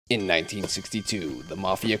In 1962, the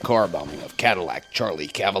Mafia car bombing of Cadillac Charlie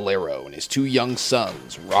Cavallero and his two young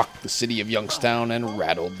sons rocked the city of Youngstown and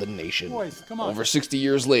rattled the nation. Over 60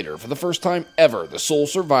 years later, for the first time ever, the sole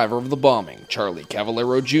survivor of the bombing, Charlie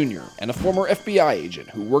Cavallero Jr., and a former FBI agent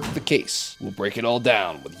who worked the case, will break it all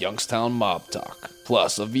down with Youngstown mob talk,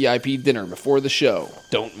 plus a VIP dinner before the show.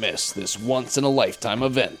 Don't miss this once-in-a-lifetime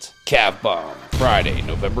event. Cav Bomb, Friday,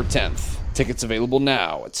 November 10th. Tickets available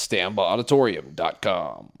now at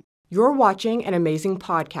StambaAuditorium.com. You're watching an amazing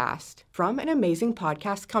podcast from an amazing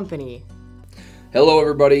podcast company. Hello,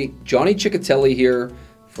 everybody. Johnny Ciccatelli here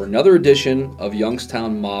for another edition of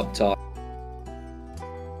Youngstown Mob Talk.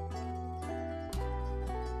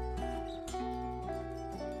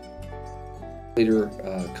 Later,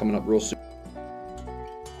 coming up real soon.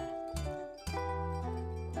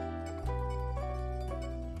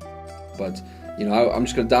 But, I'm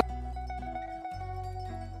just going to dive.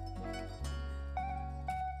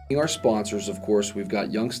 Our sponsors, of course, we've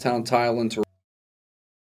got Youngstown Tile and Terrain.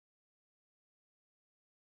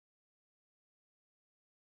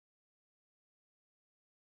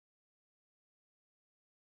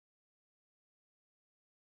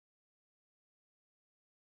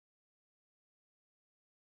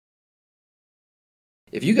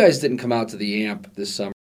 If you guys didn't come out to the AMP this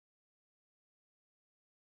summer,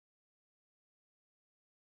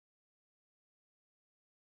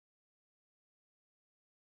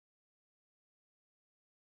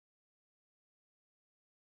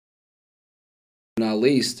 not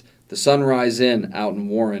least, the Sunrise Inn out in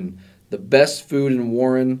Warren. The best food in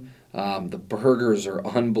Warren. The burgers are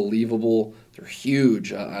unbelievable. They're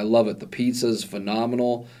huge. I love it. The pizza's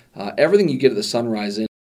phenomenal. Everything you get at the Sunrise Inn.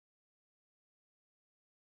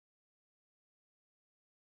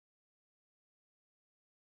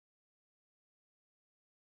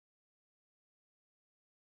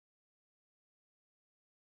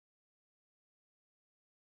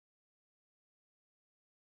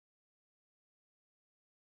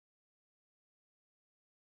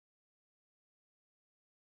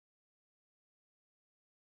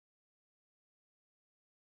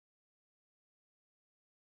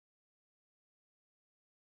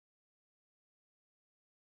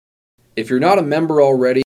 If you're not a member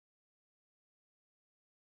already,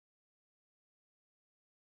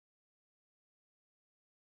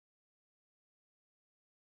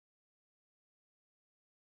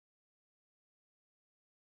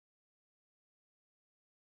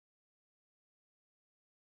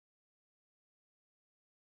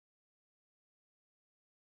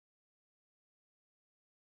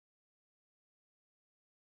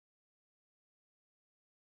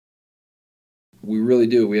 we really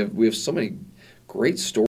do. We have so many great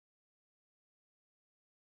stories.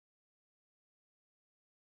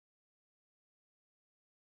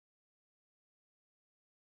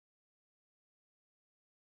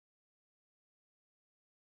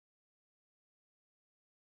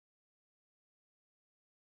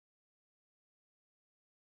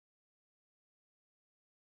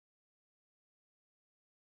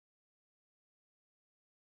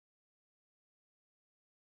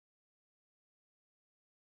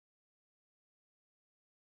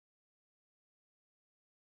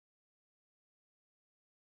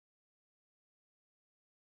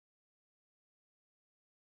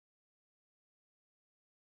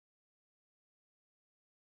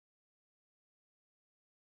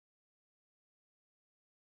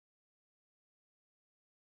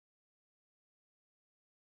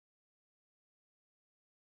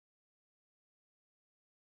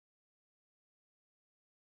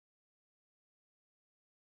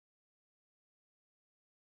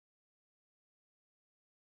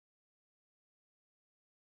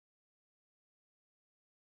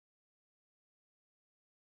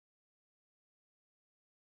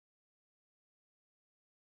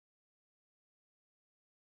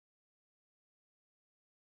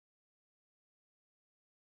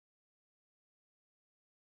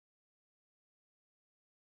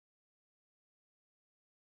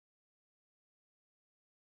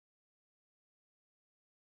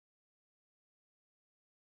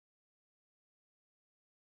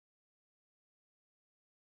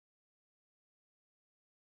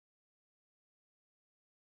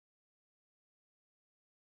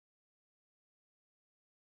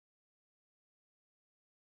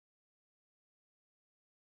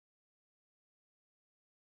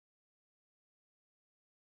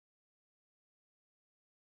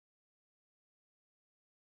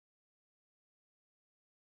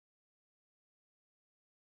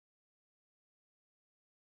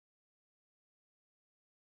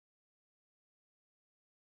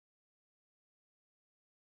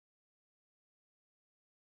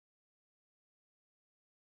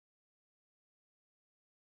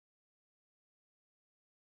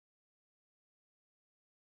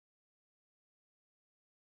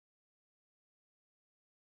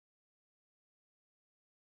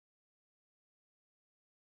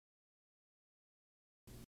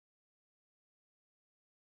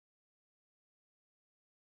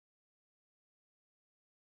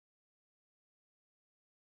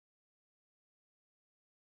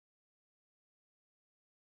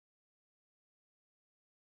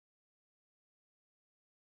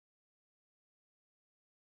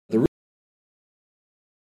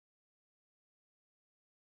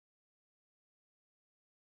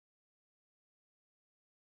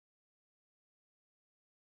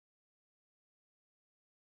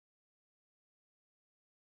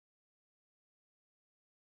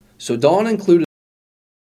 So Dawn included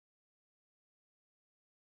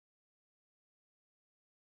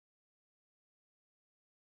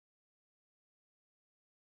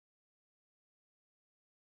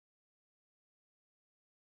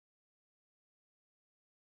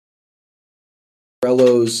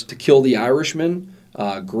Morello's To Kill the Irishman.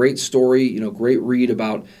 Great story, great read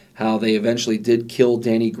about how they eventually did kill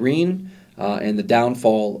Danny Green and the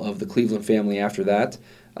downfall of the Cleveland family after that.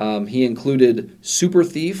 He included Super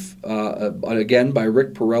Thief, again by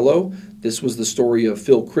Rick Porrello. This was the story of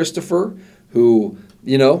Phil Christopher, who,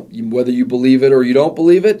 whether you believe it or you don't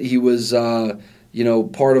believe it, he was,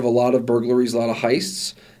 part of a lot of burglaries, a lot of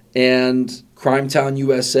heists. And Crimetown,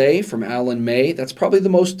 USA from Alan May. That's probably the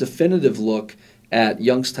most definitive look at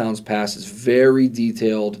Youngstown's past. It's very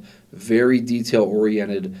detailed, very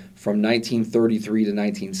detail-oriented from 1933 to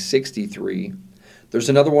 1963. There's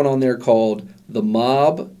another one on there called The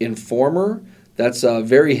Mob Informer. That's a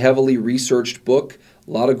very heavily researched book.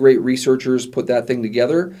 A lot of great researchers put that thing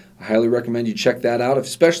together. I highly recommend you check that out,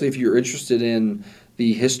 especially if you're interested in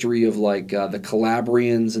the history of the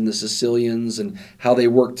Calabrians and the Sicilians and how they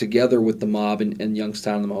worked together with the mob in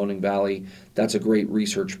Youngstown and the Mahoning Valley. That's a great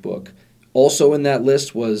research book. Also in that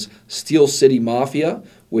list was Steel City Mafia,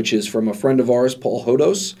 which is from a friend of ours, Paul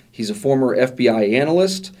Hodos. He's a former FBI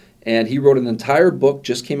analyst, and he wrote an entire book,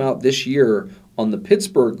 just came out this year, on the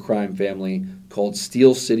Pittsburgh crime family called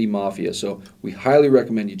Steel City Mafia. So we highly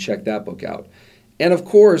recommend you check that book out. And of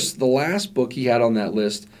course, the last book he had on that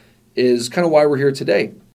list is kind of why we're here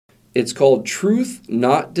today. It's called Truth,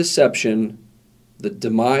 Not Deception, The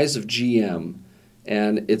Demise of GM.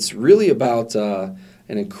 And it's really about an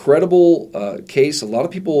incredible case. A lot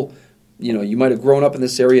of people, you might have grown up in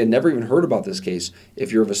this area and never even heard about this case.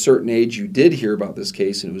 If you're of a certain age, you did hear about this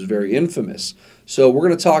case, and it was very infamous. So we're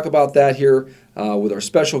going to talk about that here with our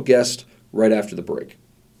special guest right after the break.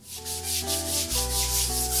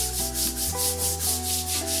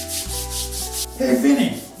 Hey, Vinny,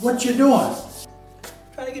 what you doing?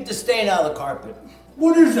 Trying to get the stain out of the carpet.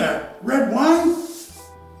 What is that, red wine?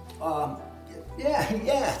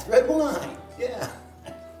 Yeah, it's red wine, yeah.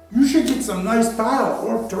 You should get some nice tile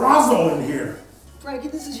or terrazzo in here. Frankie,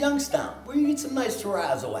 this is Youngstown. Where you get some nice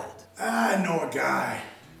terrazzo at? I know a guy.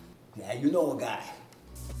 Yeah, you know a guy.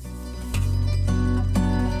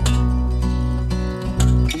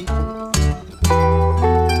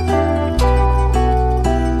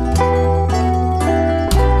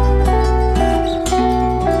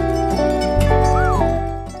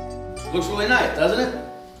 Looks really nice, doesn't it?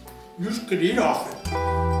 You could eat off it.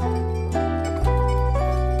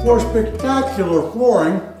 For spectacular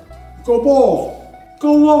flooring, go bold,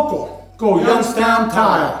 go local, go Youngstown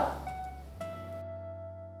Tile.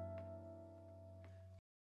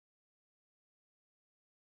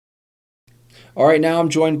 All right, now I'm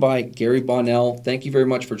joined by Gary Bonnell. Thank you very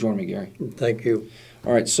much for joining me, Gary. Thank you.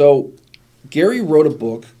 All right, so Gary wrote a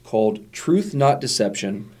book called Truth, Not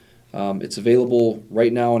Deception. It's available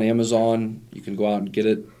right now on Amazon. You can go out and get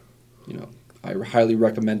it. I highly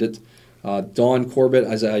recommend it. Dawn Corbett,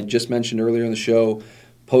 as I just mentioned earlier in the show,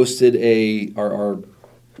 posted our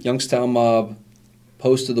Youngstown Mob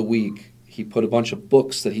post of the week. He put a bunch of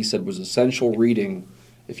books that he said was essential reading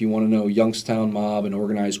if you want to know Youngstown Mob and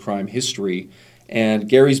organized crime history. And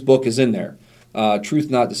Gary's book is in there,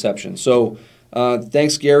 Truth, Not Deception. So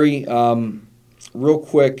thanks, Gary. Real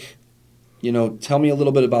quick, tell me a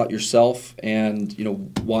little bit about yourself and,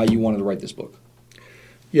 why you wanted to write this book.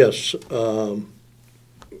 Yes,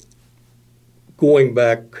 going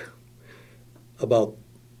back about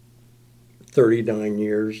 39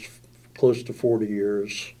 years, close to 40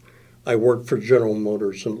 years, I worked for General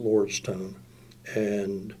Motors in Lordstown,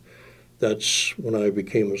 and that's when I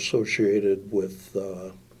became associated with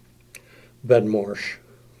Ben Marsh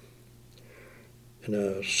in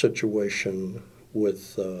a situation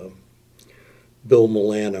with Bill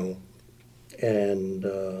Milano.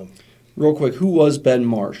 And Real quick, who was Ben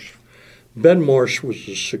Marsh? Ben Marsh was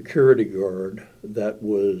a security guard that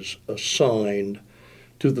was assigned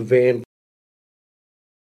to the van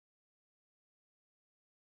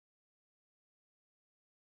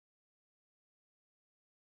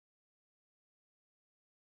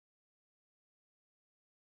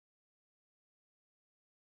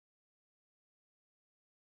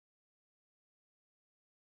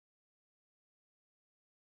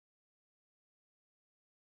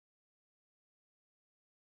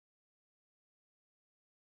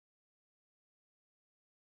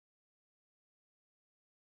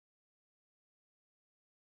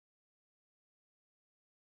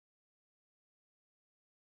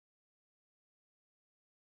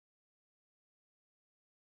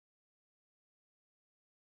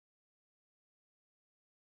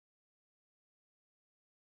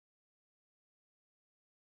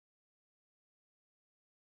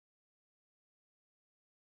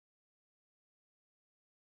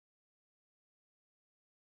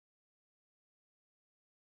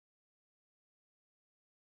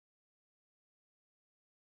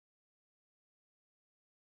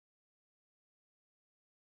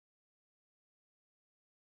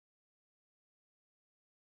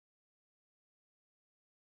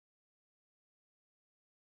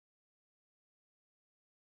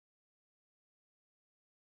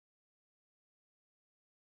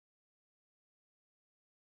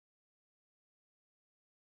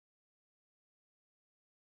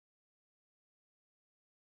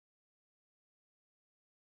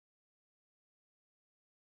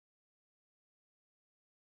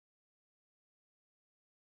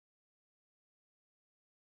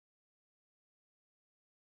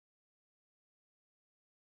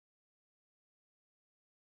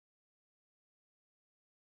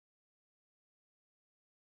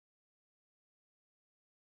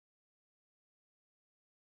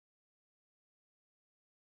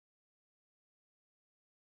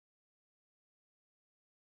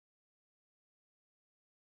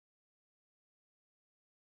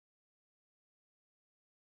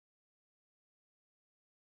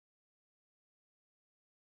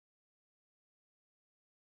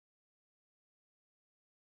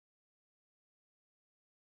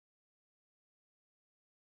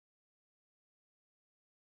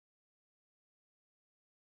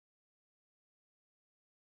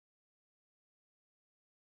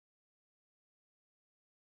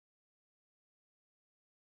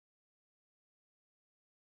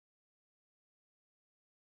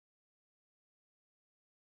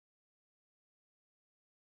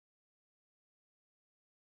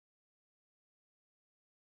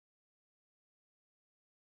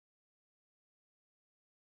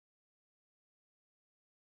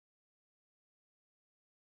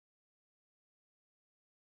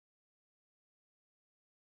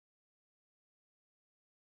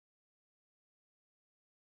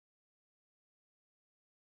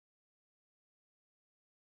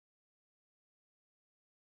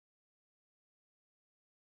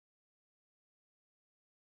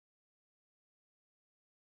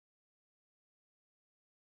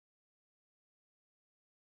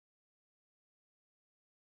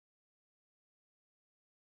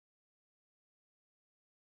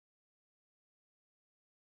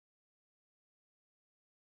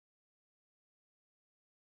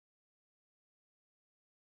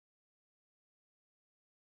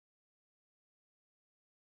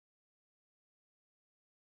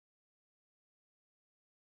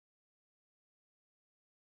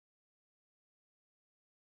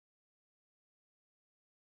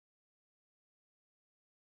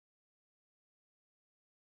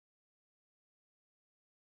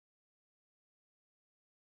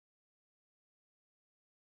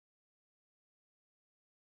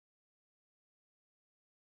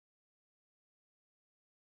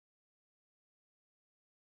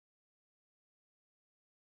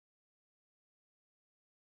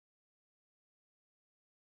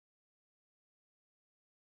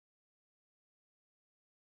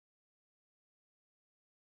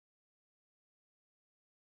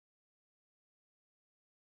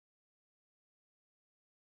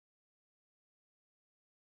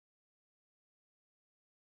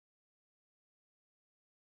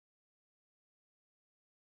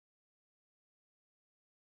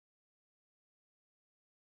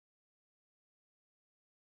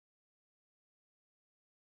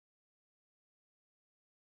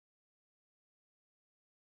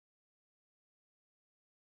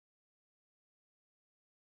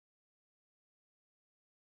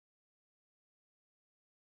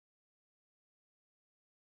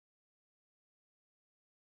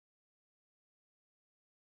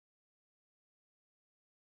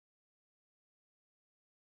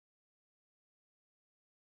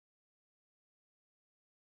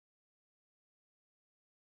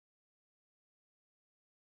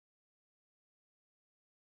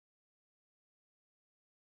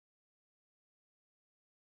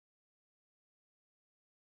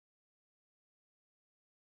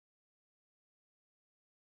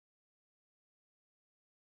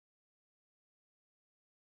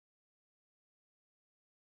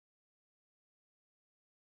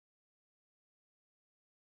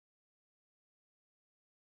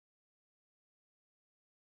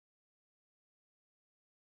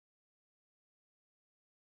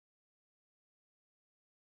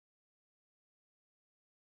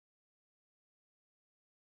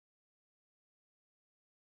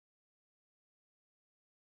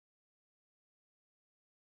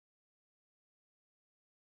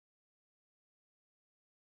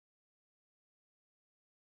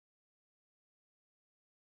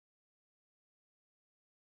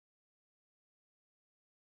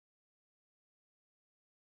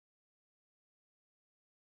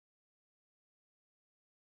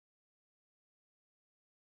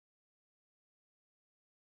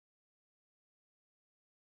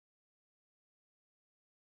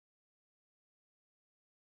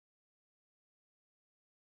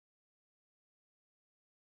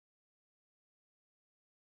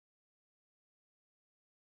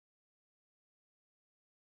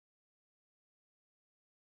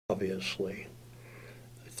obviously.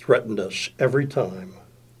 Threatened us every time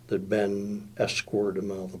that Ben escorted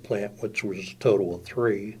him out of the plant, which was a total of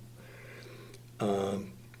 3.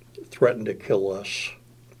 Threatened to kill us,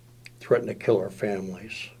 threatened to kill our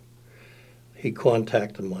families. He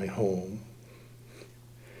contacted my home.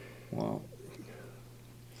 Wow.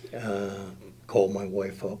 Called my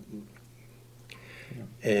wife up,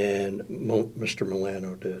 and Mr.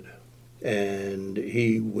 Milano did. And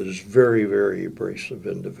he was very, very abrasive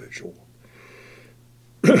individual.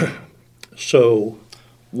 So,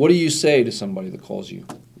 what do you say to somebody that calls you?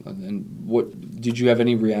 And what did you have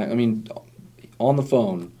any react? I mean, on the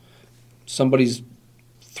phone, somebody's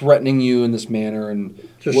threatening you in this manner, and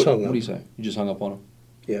Just hung up. What do you say? You just hung up on him?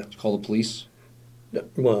 Yeah. Did you call the police?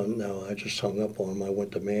 Well, no, I just hung up on him. I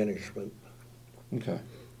went to management Okay.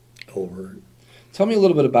 over. Tell me a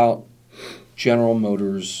little bit about General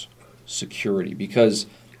Motors security, because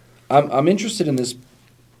I'm interested in this.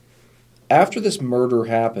 After this murder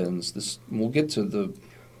happens, we'll get to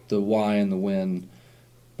the why and the when,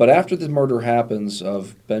 but after the murder happens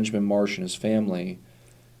of Benjamin Marsh and his family,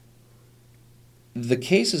 the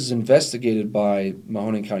case is investigated by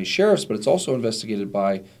Mahoning County Sheriffs, but it's also investigated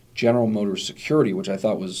by General Motors Security, which I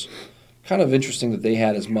thought was kind of interesting that they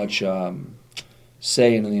had as much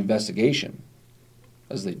say in the investigation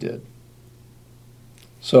as they did.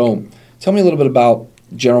 So tell me a little bit about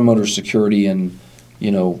General Motors Security and,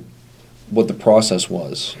 what the process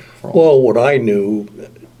was. Well, what I knew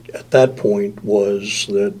at that point was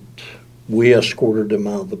that we escorted him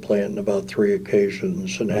out of the plant on about 3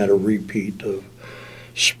 occasions and had a repeat of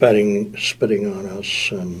spitting on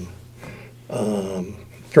us and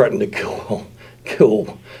threatened to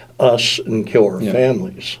kill us and kill our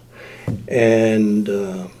families. And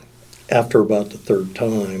after about the 3rd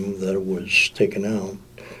time that it was taken out,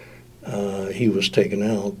 he was taken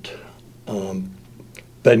out,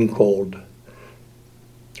 Ben called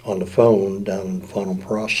on the phone down in the final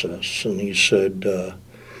process, and he said,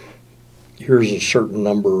 here's a certain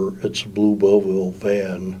number, it's a blue Beauville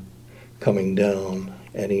van coming down,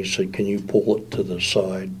 and he said, can you pull it to the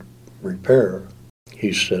side, repair?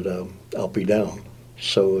 He said, I'll be down.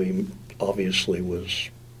 So he obviously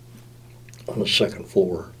was on the 2nd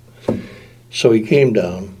floor. So he came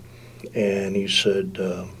down, and he said,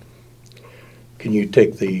 can you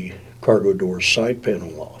take the cargo door side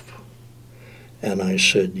panel off? And I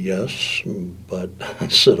said, yes, but I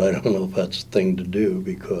said, I don't know if that's the thing to do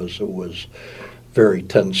because it was very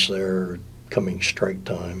tense there coming strike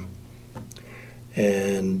time.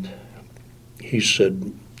 And I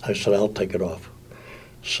said, I'll take it off.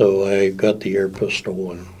 So I got the air pistol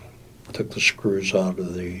and took the screws out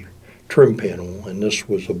of the trim panel, and this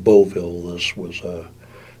was a Beauville, this was a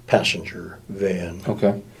passenger van.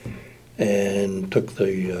 Okay. And took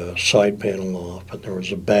the side panel off, and there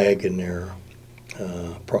was a bag in there,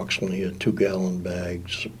 approximately a 2-gallon bag,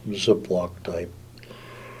 Ziploc type.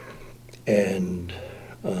 And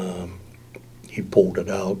he pulled it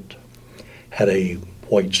out, had a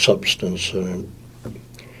white substance in it,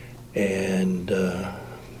 and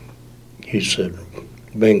he said,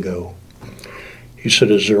 bingo. He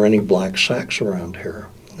said, is there any black sacks around here?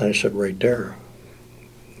 And I said, right there.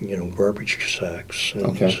 Garbage sacks. And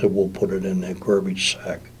Okay. He said, we'll put it in that garbage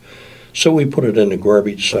sack. So we put it in the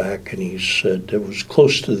garbage sack, and he said, it was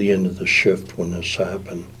close to the end of the shift when this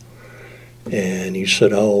happened. And he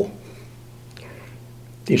said, I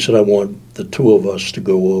want the 2 of us to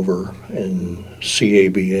go over and see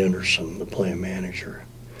A.B. Anderson, the plant manager.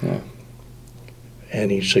 Yeah. And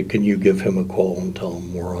he said, can you give him a call and tell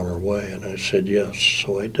him we're on our way? And I said, yes.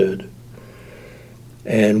 So I did.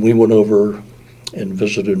 And we went over and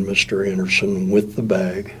visited Mr. Anderson with the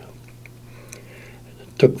bag,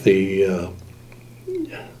 took the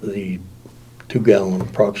 2-gallon,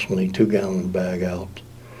 approximately 2-gallon bag out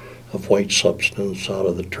of white substance out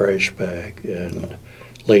of the trash bag and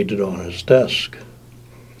laid it on his desk.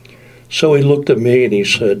 So he looked at me and he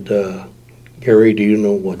said, Gary, do you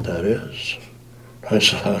know what that is? I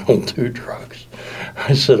said, I don't do drugs.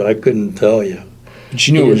 I said, I couldn't tell you. But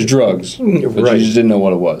you knew it was drugs, but Right. you just didn't know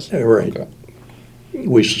what it was. Right. Okay.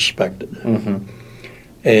 We suspected. Mm-hmm.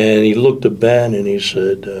 And he looked at Ben and he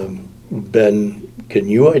said, Ben, can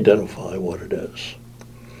you identify what it is?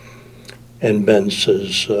 And Ben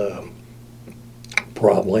says,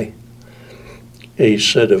 probably. He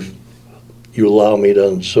said, if you allow me to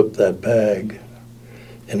unzip that bag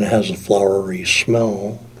and it has a flowery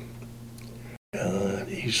smell,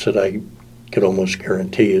 he said, I could almost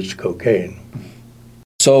guarantee it's cocaine.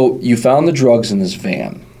 So you found the drugs in this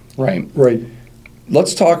van, right? Right.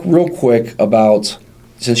 Let's talk real quick about,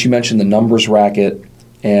 since you mentioned the numbers racket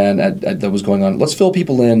and that was going on. Let's fill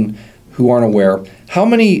people in who aren't aware. How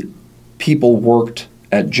many people worked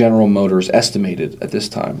at General Motors, estimated at this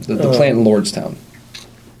time, the plant in Lordstown?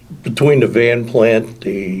 Between the van plant,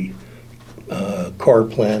 the car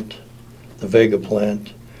plant, the Vega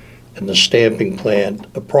plant, and the stamping plant,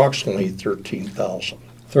 approximately 13,000.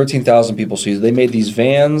 13,000 people. So they made these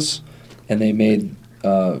vans, and they made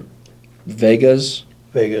Vegas.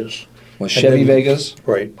 Chevy Vegas.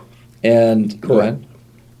 Right. And go ahead.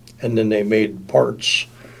 And then they made parts,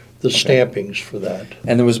 the stampings for that.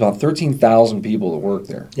 And there was about 13,000 people that worked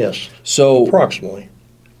there. Yes. So approximately.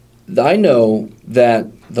 I know that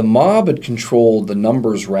the mob had controlled the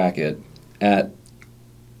numbers racket at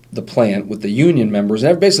the plant with the union members,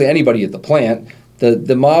 and basically anybody at the plant.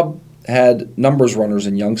 The mob had numbers runners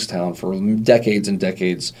in Youngstown for decades and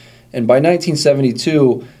decades. And by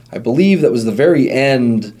 1972, I believe that was the very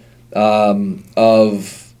end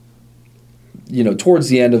of, towards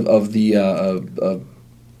the end of the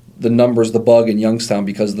numbers, the bug in Youngstown,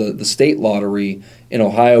 because the state lottery in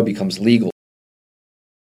Ohio becomes legal.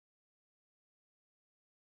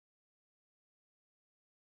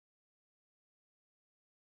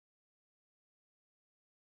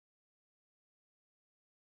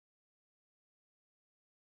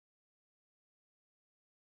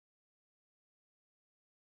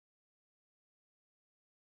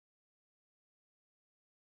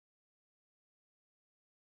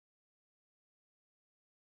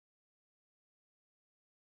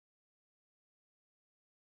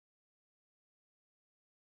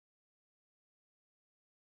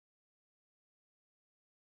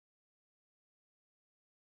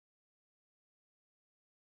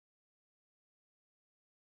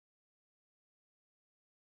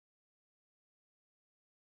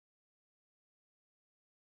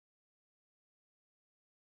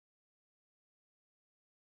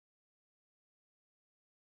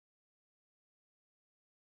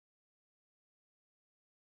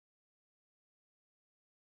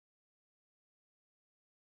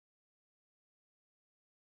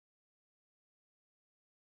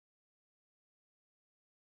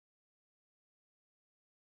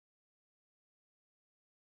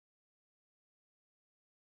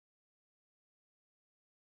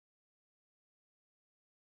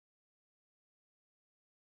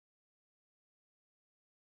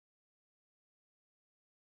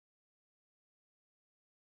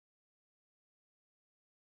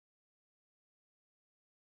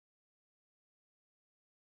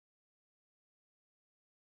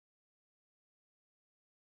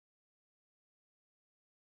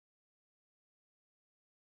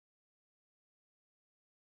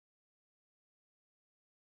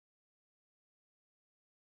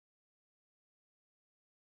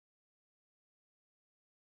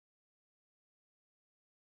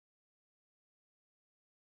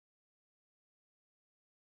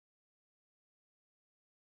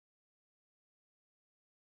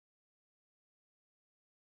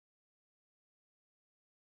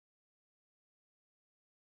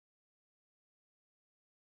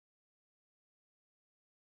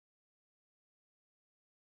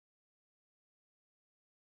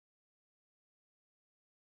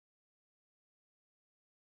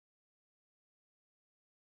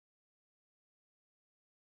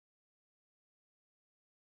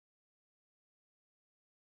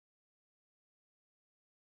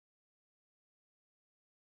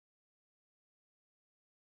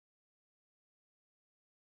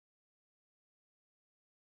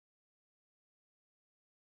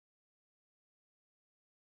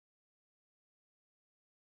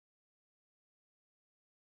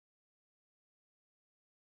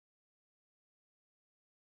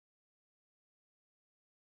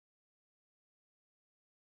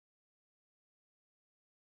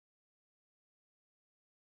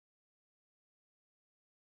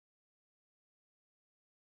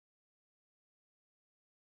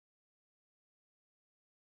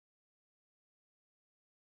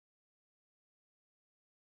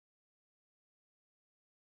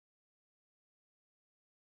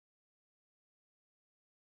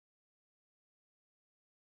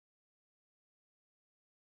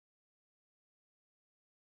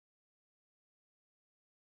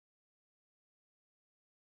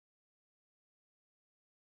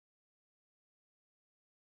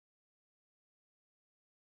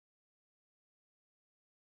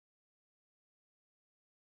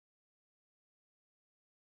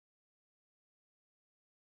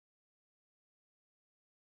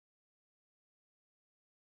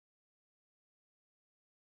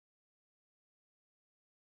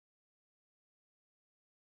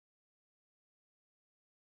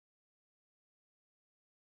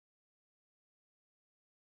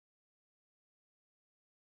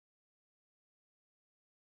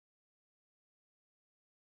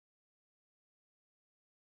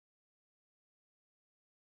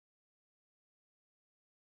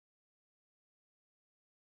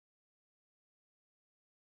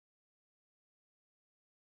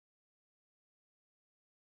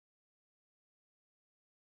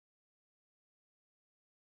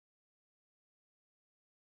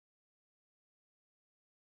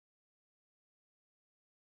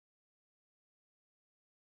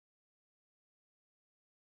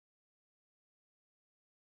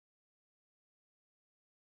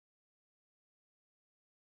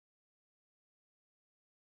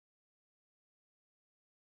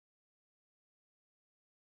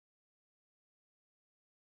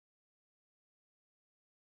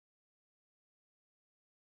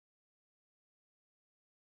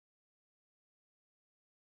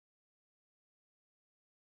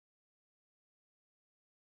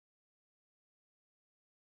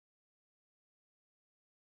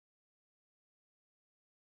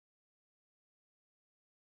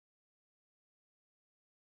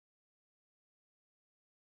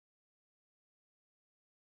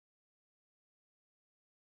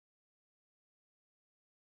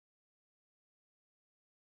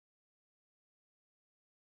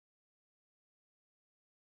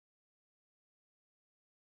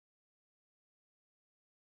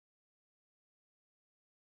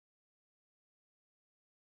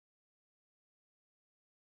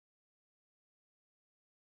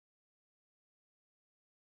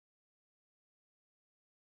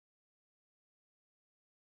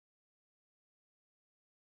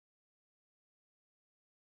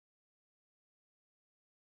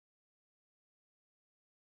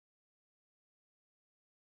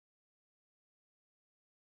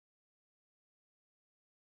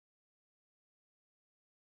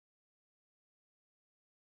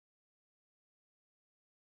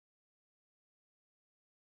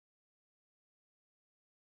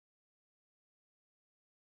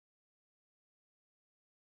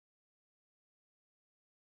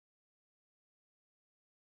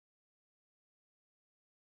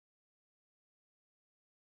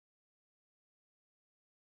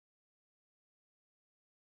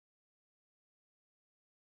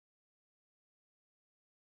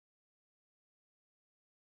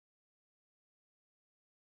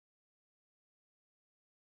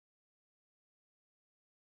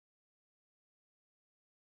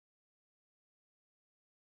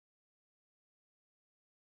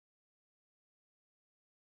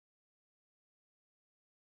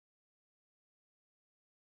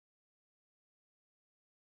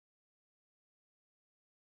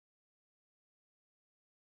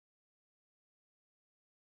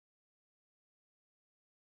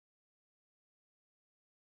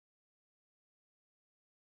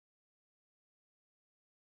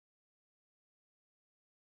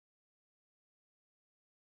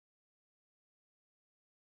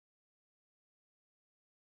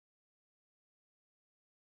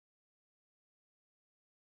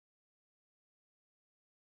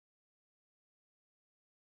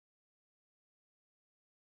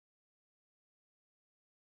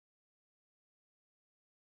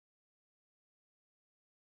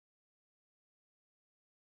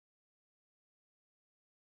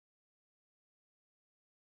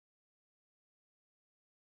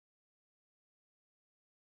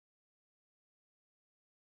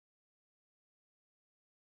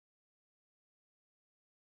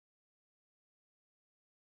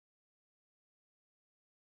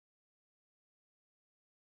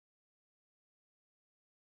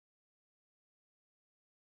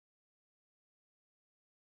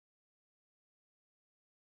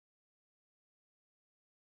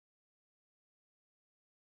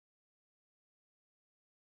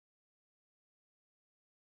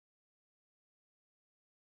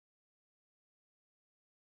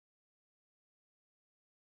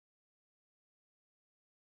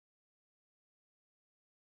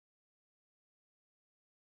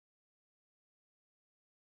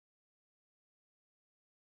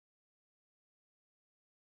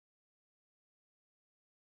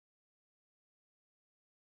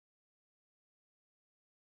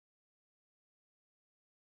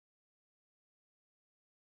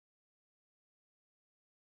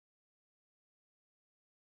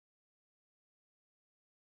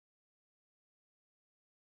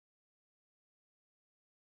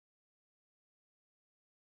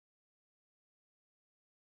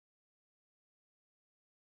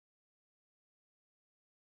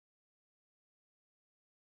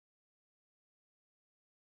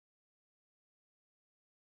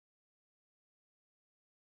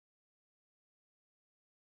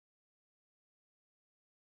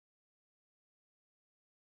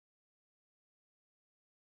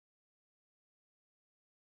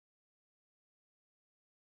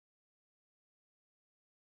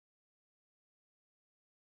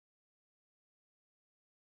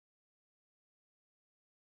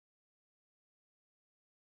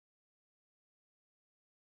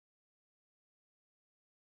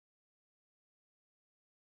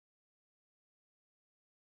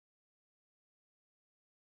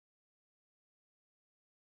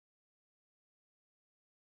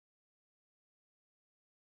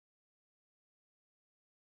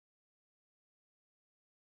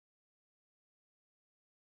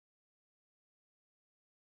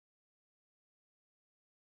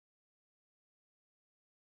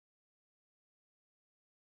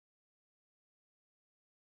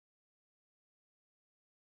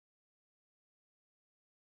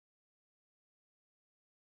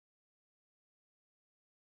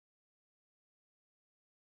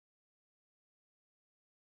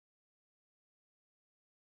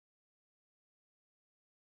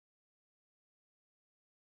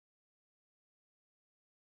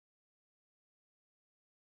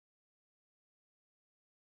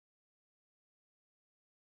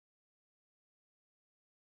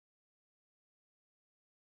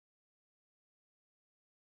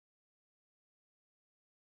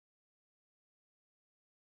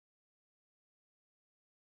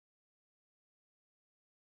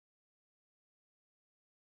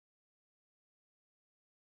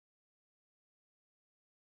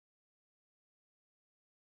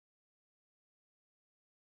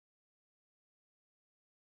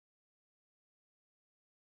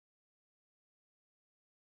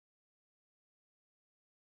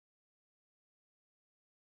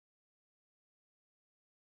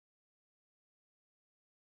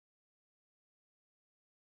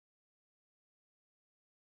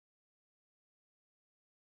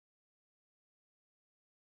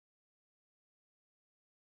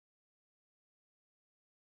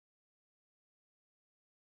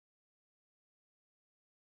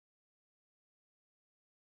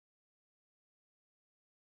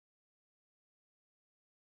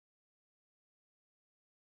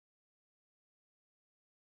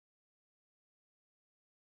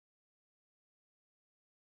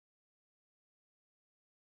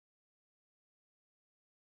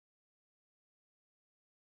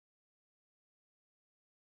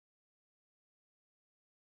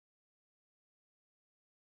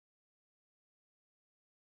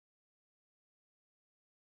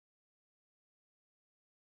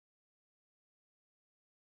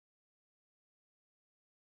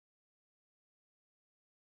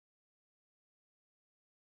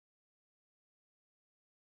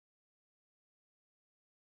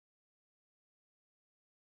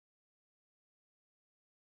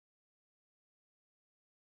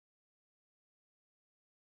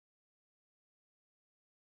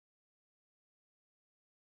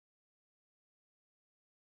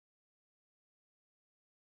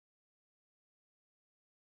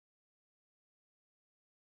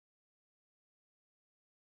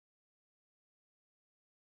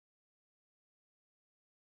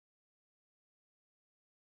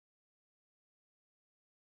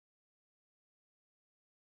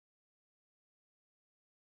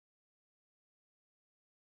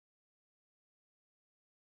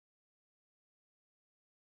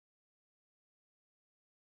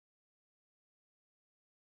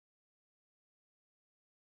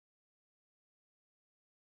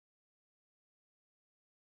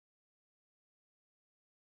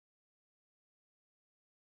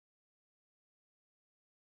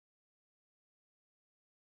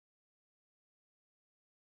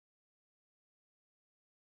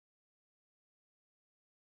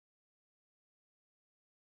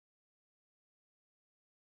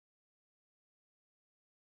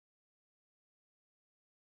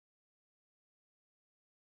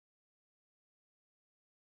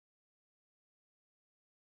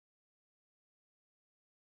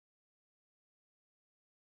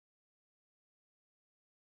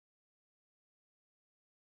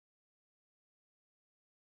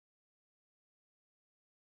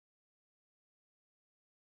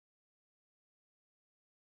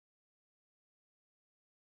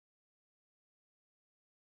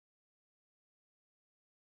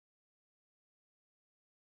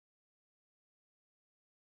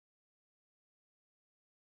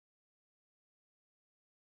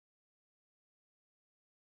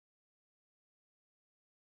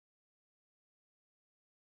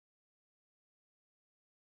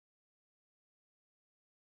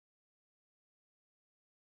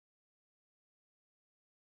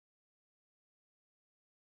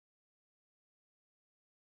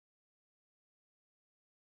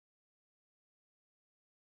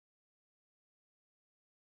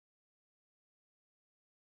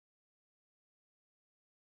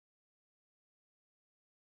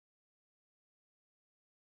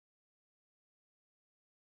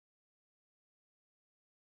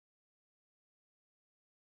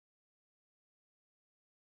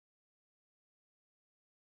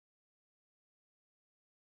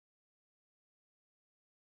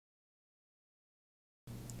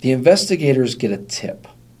 the investigators get a tip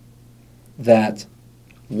that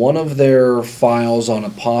one of their files on a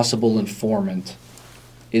possible informant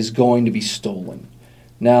is going to be stolen.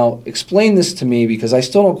 Now, explain this to me, because I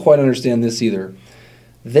still don't quite understand this either.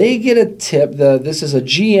 They get a tip, this is a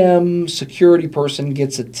GM security person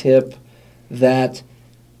gets a tip that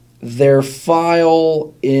their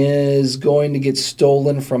file is going to get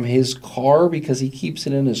stolen from his car because he keeps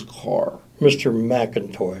it in his car. Mr.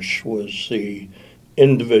 McIntosh was the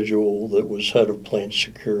individual that was head of plant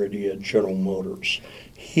security at General Motors.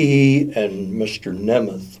 He and Mr.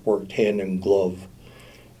 Nemeth worked hand in glove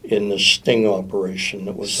in the sting operation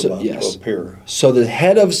that was about to appear. So the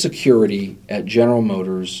head of security at General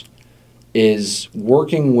Motors is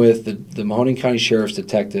working with the Mahoning County Sheriff's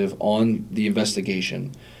detective on the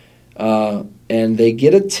investigation, and they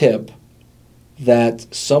get a tip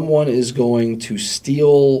that someone is going to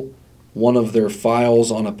steal one of their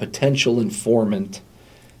files on a potential informant.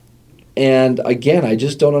 And again, I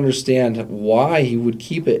just don't understand why he would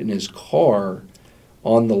keep it in his car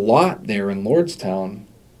on the lot there in Lordstown.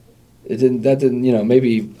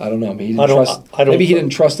 Maybe, I don't know. Maybe he didn't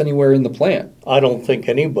trust anywhere in the plant. I don't think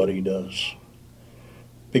anybody does.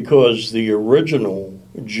 Because the original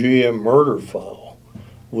GM murder file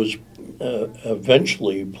was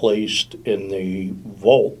eventually placed in the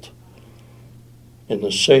vault, in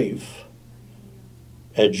the safe,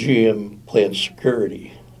 at GM Plant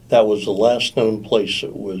Security. That was the last known place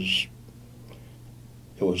it was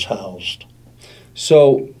housed.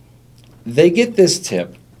 So they get this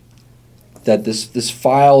tip that this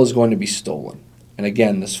file is going to be stolen. And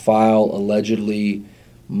again, this file allegedly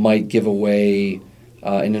might give away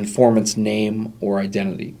an informant's name or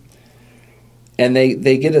identity. And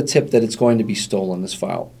they get a tip that it's going to be stolen, this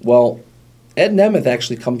file. Well, Ed Nemeth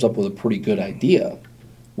actually comes up with a pretty good idea,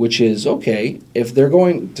 which is, okay, if they're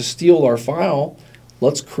going to steal our file,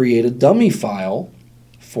 let's create a dummy file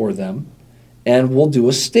for them, and we'll do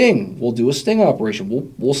a sting. We'll do a sting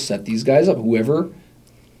operation. We'll set these guys up. Whoever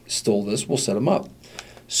stole this, we'll set them up.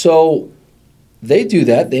 So they do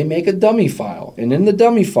that. They make a dummy file. And in the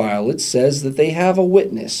dummy file, it says that they have a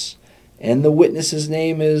witness. And the witness's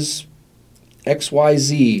name is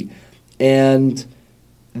XYZ. And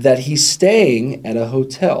that he's staying at a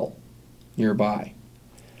hotel nearby.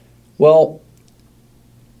 Well,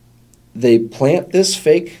 they plant this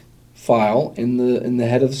fake file in the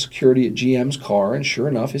head of the security at GM's car, and sure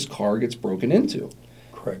enough, his car gets broken into.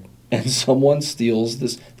 Correct. And someone steals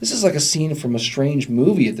this. This is like a scene from a strange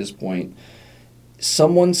movie at this point.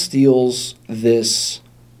 Someone steals this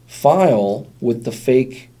file with the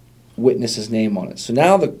fake witness's name on it. So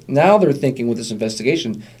now they're thinking with this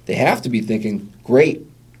investigation, they have to be thinking, great,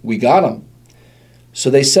 we got him. So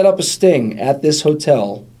they set up a sting at this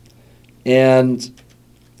hotel, and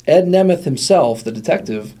Ed Nemeth himself, the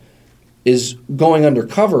detective, is going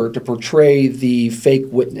undercover to portray the fake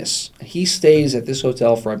witness. He stays at this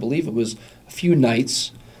hotel for, I believe it was a few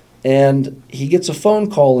nights, and he gets a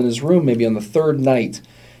phone call in his room maybe on the third night,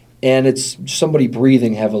 and it's somebody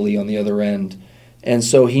breathing heavily on the other end. And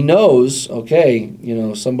so he knows, okay,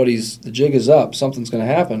 the jig is up, something's going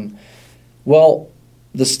to happen. Well,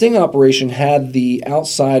 the sting operation had the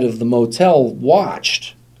outside of the motel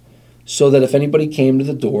watched, so that if anybody came to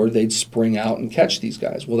the door, they'd spring out and catch these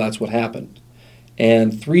guys. Well, that's what happened.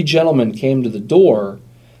 And 3 gentlemen came to the door,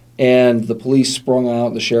 and the police sprung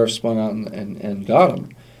out, the sheriff sprung out and got them.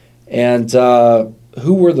 And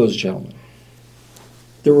who were those gentlemen?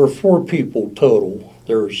 There were 4 people total.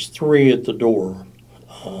 There was 3 at the door.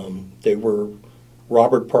 They were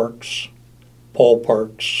Robert Parks, Paul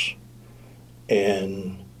Parks,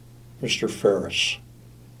 and Mr. Ferris.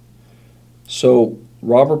 So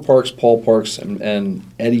Robert Parks, Paul Parks, and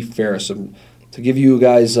Eddie Ferris. And to give you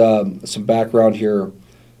guys some background here,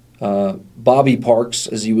 Bobby Parks,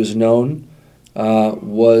 as he was known,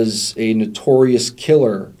 was a notorious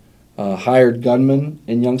killer, hired gunman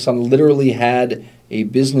in Youngstown. Literally had a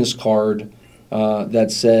business card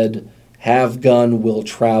that said, "Have gun, will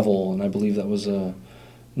travel," and I believe that was a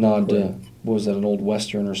nod to, what was that, an old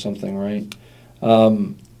Western or something, right?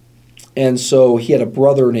 And so he had a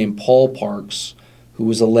brother named Paul Parks who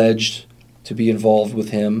was alleged to be involved with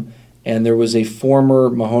him, and there was a former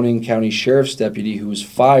Mahoning County Sheriff's deputy who was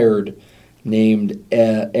fired named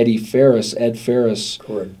Ed Ferris,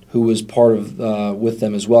 correct, who was part of with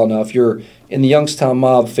them as well. Now, if you're in the Youngstown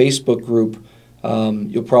Mob Facebook group,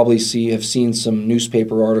 you'll probably have seen some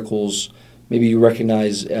newspaper articles. Maybe you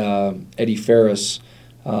recognize Eddie Ferris.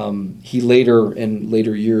 He in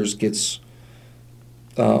later years gets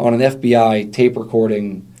on an FBI tape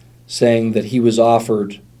recording saying that he was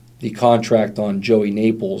offered the contract on Joey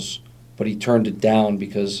Naples but he turned it down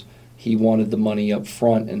because he wanted the money up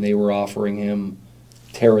front and they were offering him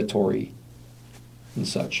territory and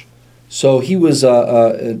such. So he was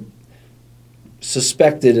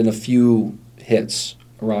suspected in a few hits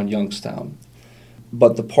around Youngstown.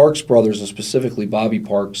 But the Parks brothers, and specifically Bobby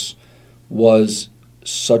Parks, was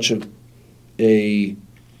such a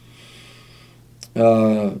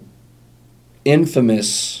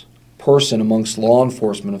infamous person amongst law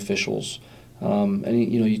enforcement officials. And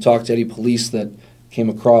you talk to any police that came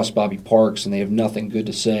across Bobby Parks, and they have nothing good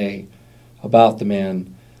to say about the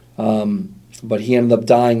man. But he ended up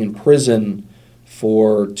dying in prison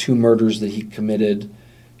for 2 murders that he committed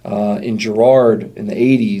in Girard in the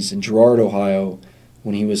 80s, in Girard, Ohio,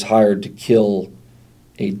 when he was hired to kill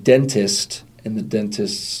a dentist and the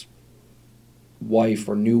dentist's wife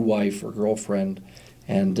or new wife or girlfriend.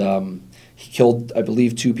 And he killed, I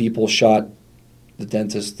believe, 2 people, shot the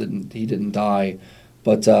dentist. He didn't die.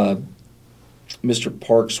 But Mr.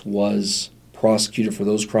 Parks was prosecuted for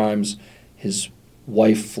those crimes. His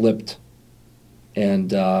wife flipped,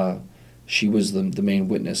 and she was the main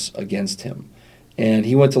witness against him. And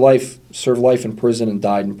he went to served life in prison, and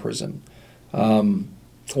died in prison.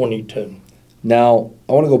 2010. Now,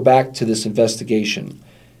 I want to go back to this investigation.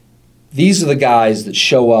 These are the guys that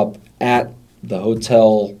show up at the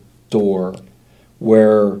hotel door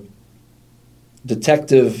where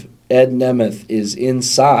Detective Ed Nemeth is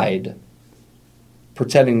inside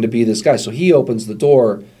pretending to be this guy. So he opens the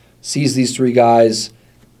door, sees these 3 guys.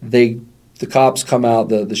 The cops come out,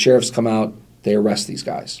 the sheriffs come out, they arrest these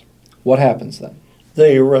guys. What happens then?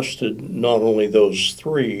 They arrested not only those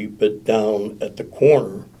 3, but down at the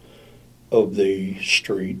corner of the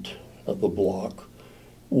street, of the block,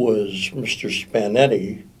 was Mr.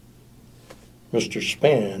 Spanetti, Mr.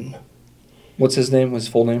 Span. What's his name, his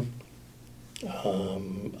full name?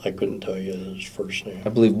 I couldn't tell you his first name. I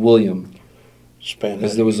believe William. Spanetti.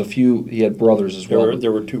 Because there was a few, he had brothers as well.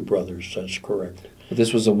 There were 2 brothers, that's correct. But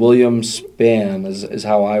this was a William Span, is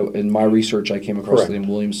how in my research I came across the name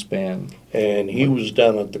William Span. And he was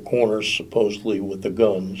down at the corner supposedly with the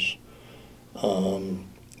guns.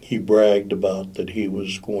 He bragged about that he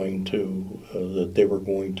was going to, that they were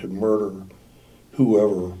going to murder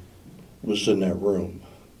whoever was in that room.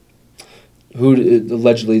 Who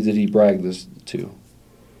allegedly did he brag this to?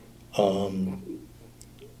 To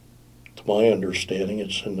my understanding,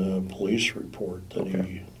 it's in the police report that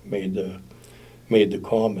he made the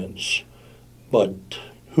comments. But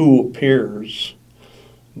who appears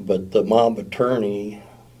but the mob attorney,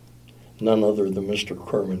 none other than Mr.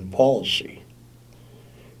 Kerman Policy.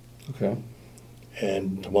 Okay.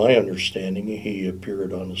 And to my understanding, he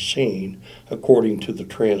appeared on the scene, according to the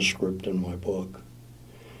transcript in my book.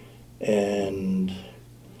 And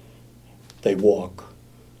they walk.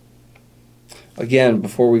 Again,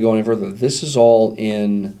 before we go any further, this is all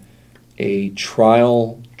in a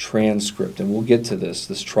trial transcript, and we'll get to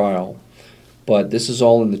this trial. But this is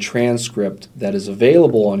all in the transcript that is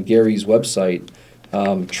available on Gary's website,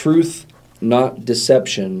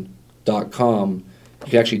 truthnotdeception.com. You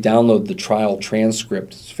can actually download the trial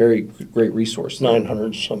transcript. It's a very great resource.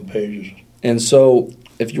 900 some pages. And so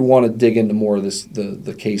if you want to dig into more of this,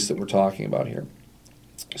 the case that we're talking about here.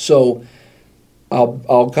 So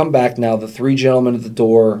I'll come back now. The 3 gentlemen at the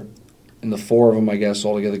door, and the 4 of them, I guess,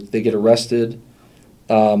 altogether, they get arrested.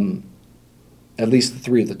 At least the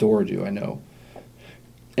 3 at the door do, I know.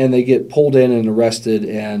 And they get pulled in and arrested,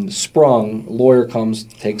 and Sprung, a lawyer, comes,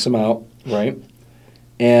 takes them out, right?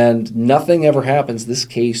 And nothing ever happens. This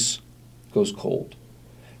case goes cold.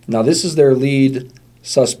 Now, this is their lead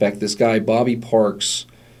suspect, this guy, Bobby Parks,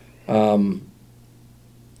 a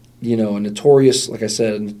notorious, like I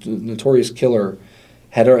said, a notorious killer,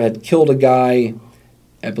 had killed a guy,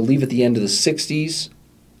 I believe, at the end of the 60s,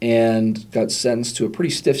 and got sentenced to a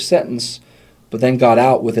pretty stiff sentence, but then got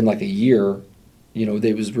out within like a year.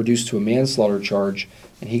 They was reduced to a manslaughter charge,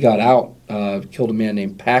 and he got out, killed a man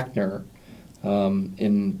named Packner on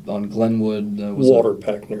Glenwood. Walter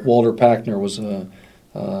Packner. Walter Packner was a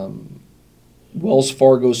Wells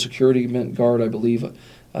Fargo security guard, I believe.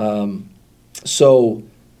 But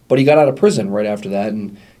he got out of prison right after that,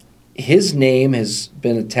 and his name has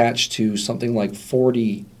been attached to something like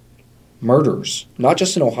 40 murders, not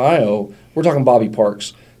just in Ohio. We're talking Bobby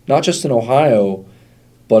Parks, not just in Ohio,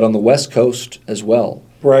 but on the West Coast as well.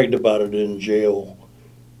 Bragged about it in jail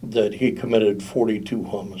that he committed 42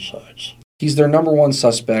 homicides. He's their number 1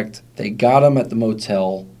 suspect. They got him at the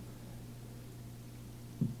motel,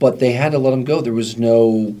 but they had to let him go. There was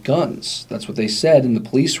no guns. That's what they said in the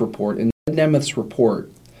police report. In Nemeth's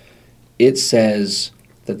report, it says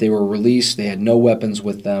that they were released. They had no weapons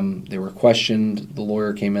with them. They were questioned. The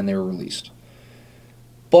lawyer came in. They were released.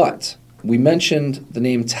 But we mentioned the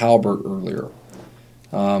name Talbert earlier.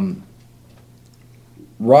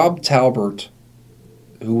 Rob Talbert,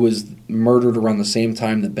 who was murdered around the same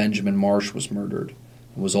time that Benjamin Marsh was murdered,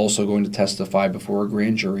 was also going to testify before a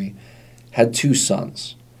grand jury, had 2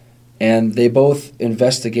 sons. And they both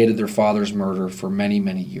investigated their father's murder for many,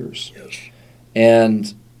 many years. Yes.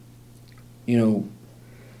 And,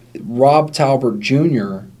 Rob Talbert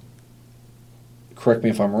Jr., correct me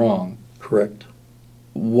if I'm wrong, Correct.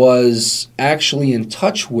 was actually in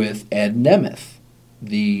touch with Ed Nemeth,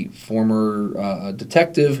 the former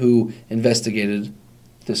detective who investigated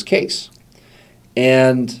this case.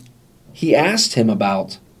 And he asked him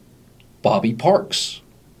about Bobby Parks,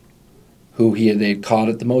 who they'd caught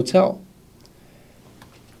at the motel.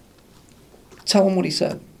 Tell him what he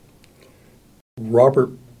said.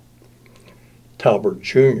 Robert Talbert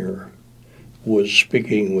Jr. was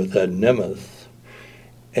speaking with Ed Nemeth,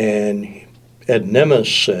 and Ed Nemeth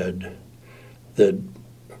said that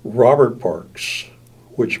Robert Parks,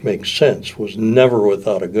 which makes sense, was never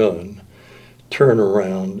without a gun, turned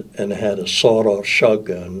around and had a sawed-off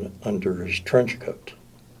shotgun under his trench coat.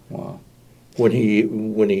 Wow. When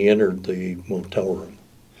he entered the motel room.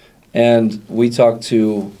 And we talked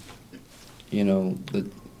to, the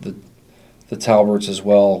Talberts as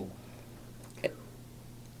well.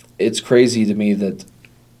 It's crazy to me that,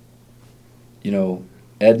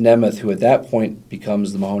 Ed Nemeth, who at that point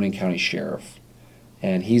becomes the Mahoning County Sheriff,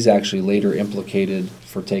 and he's actually later implicated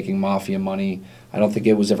for taking mafia money. I don't think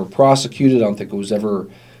it was ever prosecuted. I don't think it was ever...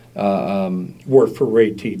 Worked for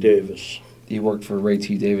Ray T. Davis. He worked for Ray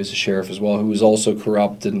T. Davis, a sheriff as well, who was also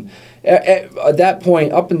corrupt. And at that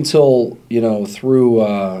point, up until,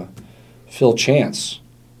 through Phil Chance,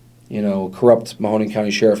 corrupt Mahoning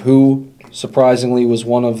County Sheriff, who surprisingly was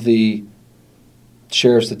one of the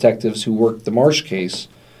sheriff's detectives who worked the Marsh case.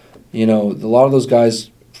 A lot of those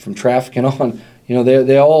guys from trafficking on,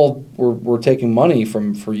 they all were taking money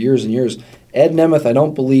for years and years. Ed Nemeth, I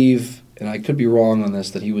don't believe, and I could be wrong on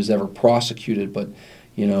this, that he was ever prosecuted, but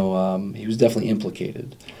he was definitely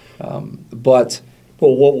implicated. But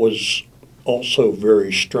what was also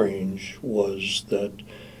very strange was that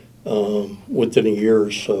within a year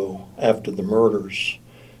or so after the murders,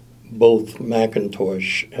 both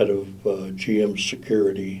McIntosh, head of GM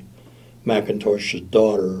Security, McIntosh's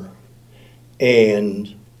daughter,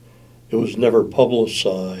 and it was never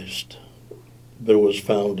publicized, but it was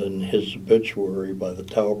found in his obituary by the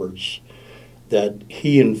Talberts that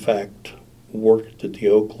he, in fact, worked at the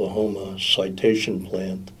Oklahoma citation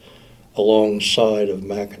plant alongside of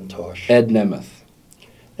McIntosh. Ed Nemeth.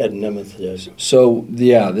 Ed Nemeth did. So,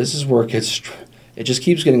 this is where it just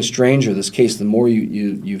keeps getting stranger, this case. The more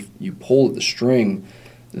you pull at the string.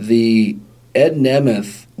 The Ed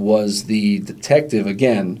Nemeth was the detective,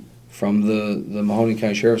 again, from the Mahoning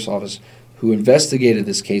County Sheriff's Office, who investigated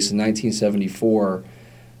this case in 1974.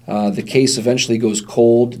 The case eventually goes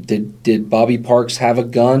cold. Did Bobby Parks have a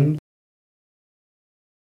gun?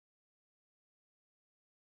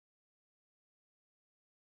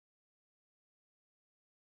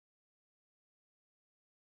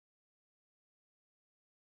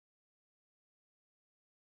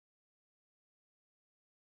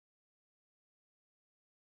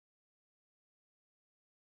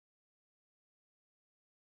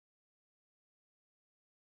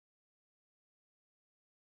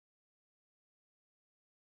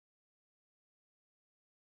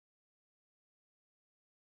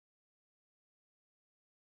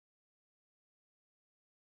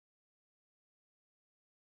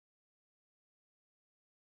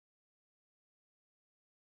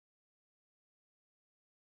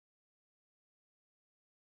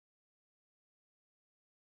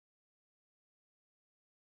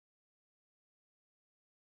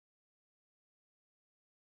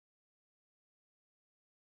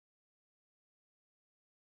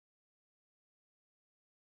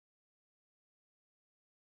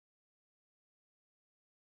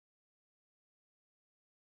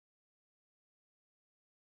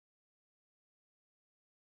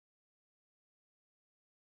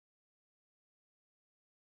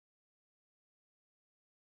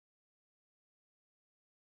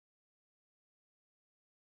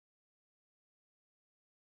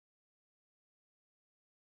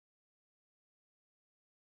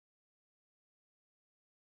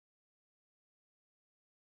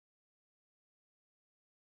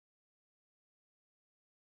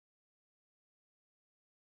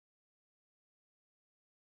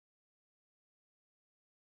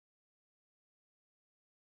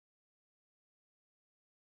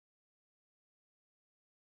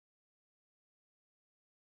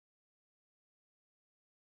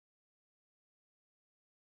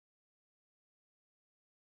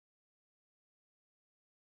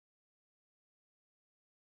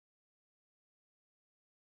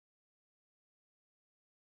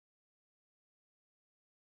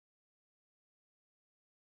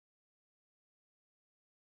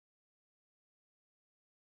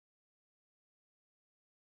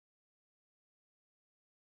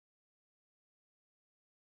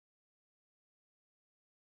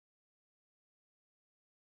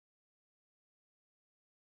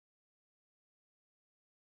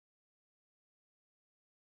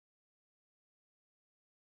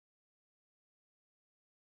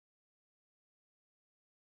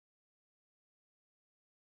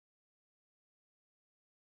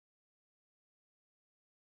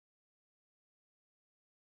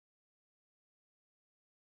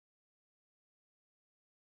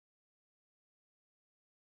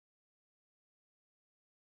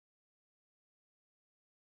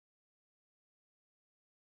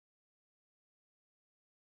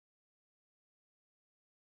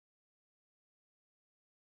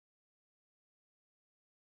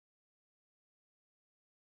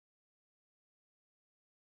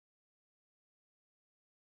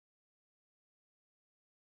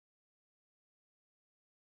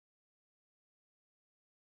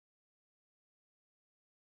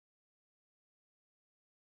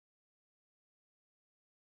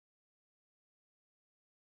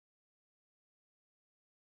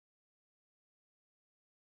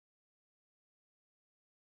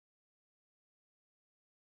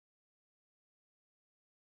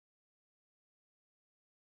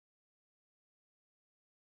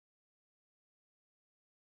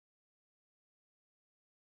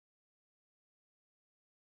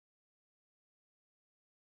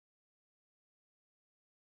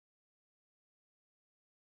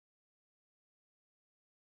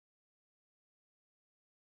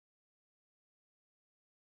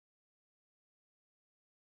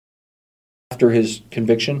 After his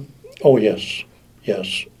conviction? Oh, yes.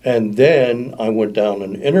 Yes. And then I went down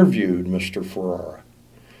and interviewed Mr. Ferrara.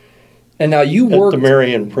 And now you worked at the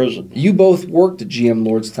Marion prison. You both worked at GM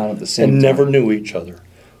Lordstown at the same time. And never knew each other.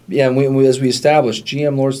 Yeah, and as we established,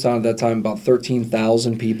 GM Lordstown at that time, about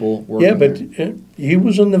 13,000 people working Yeah, but there. he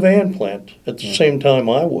was in the van plant at the same time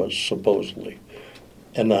I was, supposedly.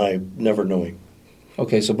 And I never knew him.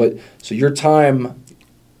 Okay, so your time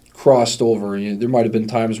crossed over. There might have been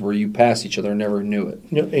times where you passed each other and never knew it.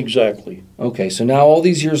 Yeah, exactly. Okay, so now all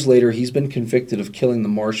these years later, he's been convicted of killing the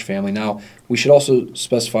Marsh family. Now, we should also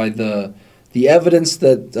specify the evidence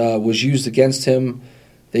that was used against him.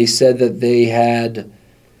 They said that they had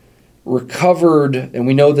recovered, and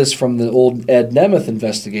we know this from the old Ed Nemeth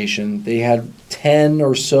investigation, they had 10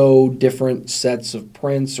 or so different sets of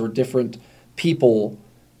prints or different people,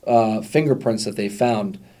 fingerprints that they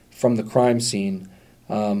found from the crime scene.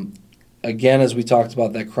 Again, as we talked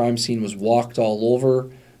about, that crime scene was walked all over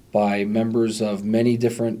by members of many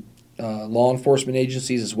different law enforcement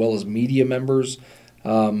agencies as well as media members.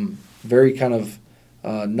 Very kind of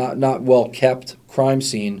not well kept crime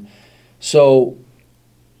scene. So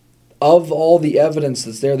of all the evidence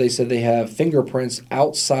that's there, they said they have fingerprints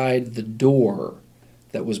outside the door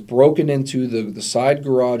that was broken into, the side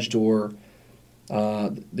garage door.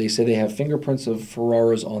 They say they have fingerprints of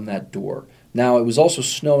Ferrara's on that door. Now, it was also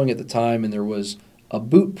snowing at the time, and there was a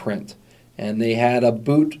boot print. And they had a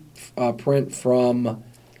boot print from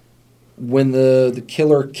when the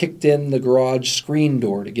killer kicked in the garage screen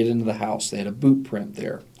door to get into the house. They had a boot print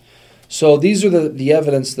there. So these are the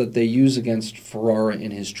evidence that they use against Ferrara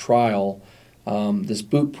in his trial. This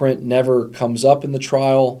boot print never comes up in the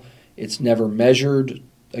trial. It's never measured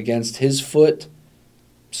against his foot.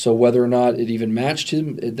 So whether or not it even matched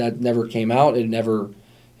him, that never came out. It never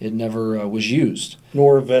was used.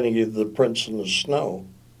 Nor of any of the prints in the snow.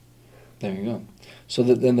 There you go. So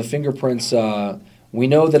then the fingerprints, we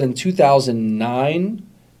know that in 2009,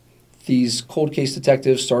 these cold case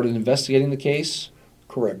detectives started investigating the case.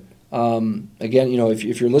 Correct. Again,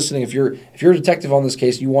 if you're listening, if you're a detective on this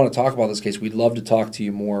case, you want to talk about this case, we'd love to talk to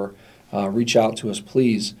you more. Reach out to us,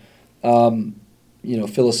 please.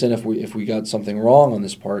 Fill us in if we got something wrong on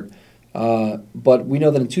this part. But we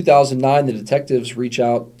know that in 2009, the detectives reach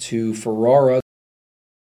out to Ferrara.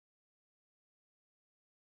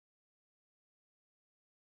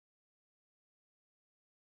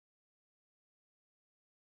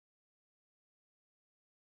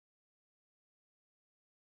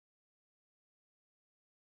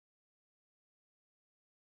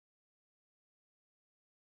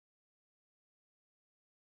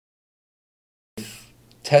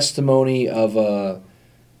 Testimony of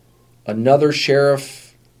another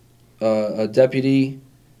sheriff, a deputy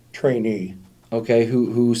trainee, okay,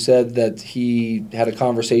 who said that he had a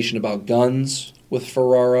conversation about guns with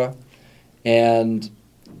Ferrara, and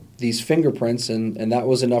these fingerprints, and that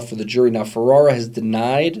was enough for the jury. Now, Ferrara has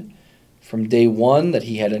denied from day one that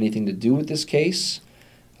he had anything to do with this case.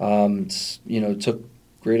 Took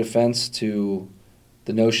great offense to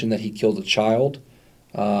the notion that he killed a child,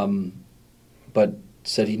 but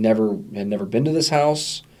said he had never been to this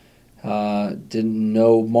house, didn't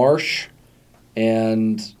know Marsh,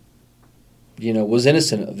 and was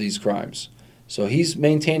innocent of these crimes. So he's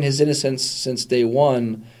maintained his innocence since day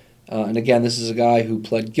one. And again, this is a guy who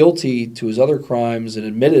pled guilty to his other crimes and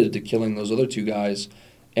admitted to killing those other two guys,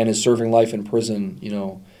 and is serving life in prison,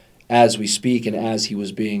 as we speak and as he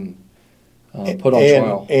was being put on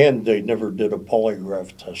trial. And they never did a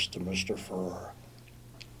polygraph test to Mr. Ferrara.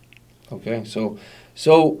 Okay,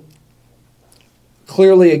 so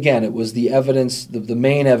clearly, again, it was the evidence, the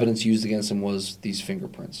main evidence used against him was these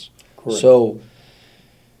fingerprints. Correct. So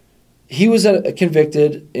he was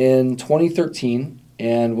convicted in 2013,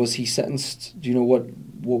 and was he sentenced? Do you know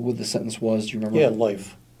what the sentence was? Do you remember? Yeah,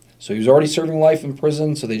 life. So he was already serving life in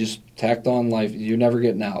prison, so they just tacked on life. You're never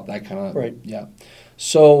getting out, that kind of... Right. Yeah.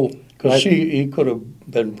 So... Because he could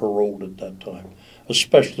have been paroled at that time,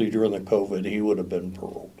 especially during the COVID. He would have been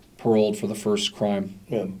paroled. Paroled for the first crime.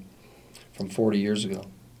 Yeah. From 40 years ago.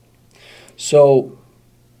 So,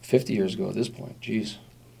 50 years ago at this point. Jeez.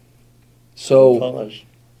 So,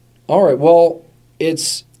 all right, well,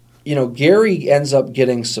 it's, Gary ends up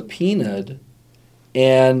getting subpoenaed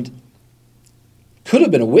and could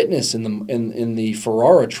have been a witness in the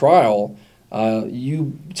Ferrara trial.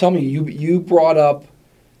 You tell me, you brought up,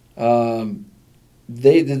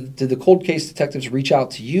 did the cold case detectives reach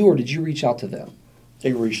out to you, or did you reach out to them?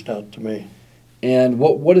 They reached out to me. And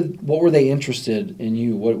what were they interested in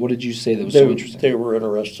you? What did you say that was so interesting? They were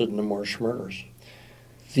interested in the Marsh murders.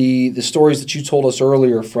 The stories that you told us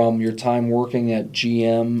earlier from your time working at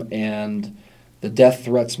GM and the death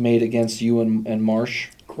threats made against you and Marsh.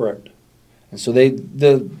 Correct. And so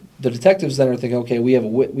the detectives then are thinking, okay,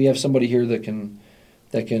 we have somebody here that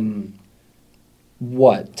can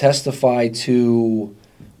what testify to.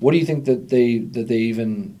 What do you think that they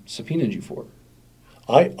even subpoenaed you for?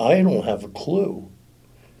 I don't have a clue.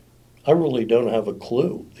 I really don't have a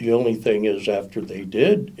clue. The only thing is, after they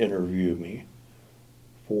did interview me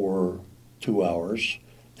for 2 hours,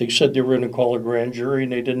 they said they were going to call a grand jury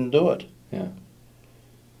and they didn't do it. Yeah.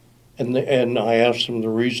 And I asked them the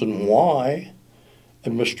reason why,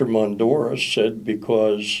 and Mr. Mondora said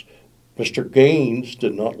because Mr. Gaines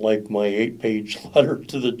did not like my 8-page letter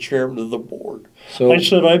to the chairman of the board. So I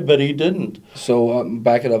said, I bet he didn't. So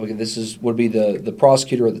back it up again. This would be the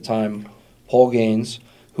prosecutor at the time, Paul Gaines,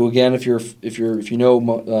 who again, if you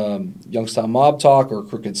know Youngstown Mob Talk or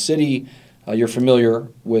Crooked City, you're familiar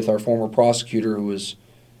with our former prosecutor who was,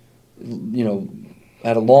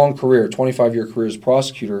 had a long career, 25-year career as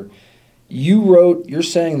prosecutor. You're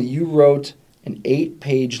saying that you wrote an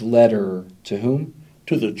 8-page letter to whom?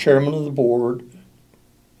 To the chairman of the board,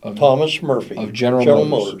 Thomas Murphy, of General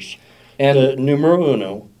Motors. And the numero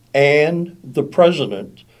uno, and the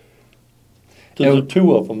president, the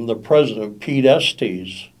two of them, the president, Pete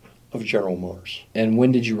Estes of General Motors. And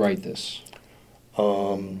when did you write this?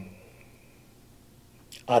 I'd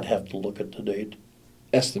have to look at the date.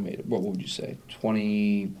 Estimated, what would you say?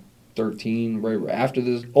 2013, right after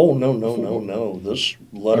this? Oh, no. This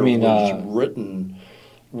letter was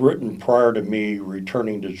written prior to me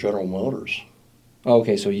returning to General Motors.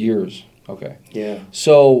 Okay, so years. Okay. Yeah.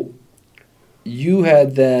 So you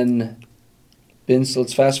had then been, so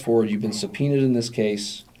let's fast forward, you've been subpoenaed in this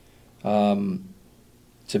case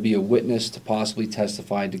to be a witness, to possibly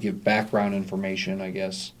testify, to give background information, I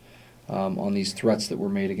guess, on these threats that were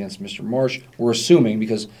made against Mr. Marsh. We're assuming,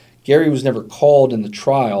 because Gary was never called in the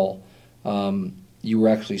trial, you were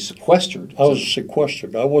actually sequestered. I was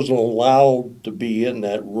sequestered. I wasn't allowed to be in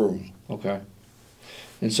that room. Okay.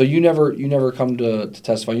 And so you never come to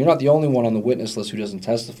testify. You're not the only one on the witness list who doesn't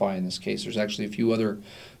testify in this case. There's actually a few other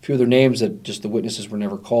names that just the witnesses were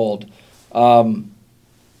never called.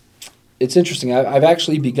 It's interesting. I've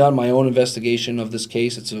actually begun my own investigation of this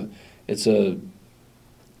case. It's a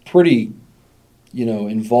pretty,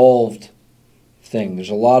 involved thing.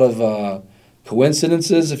 There's a lot of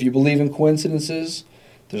coincidences, if you believe in coincidences.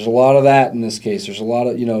 There's a lot of that in this case. There's a lot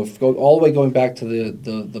of, all the way going back to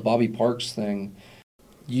the Bobby Parks thing.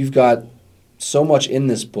 You've got so much in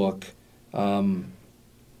this book,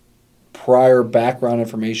 prior background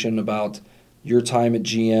information about your time at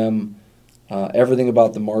GM, everything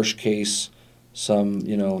about the Marsh case.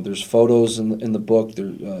 There's photos in the book.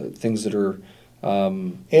 There things that are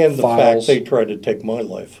and the files. fact they tried to take my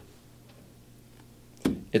life.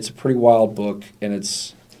 It's a pretty wild book, and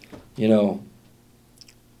it's,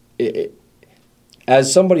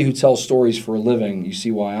 as somebody who tells stories for a living, you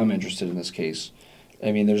see why I'm interested in this case.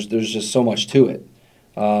 I mean, there's just so much to it.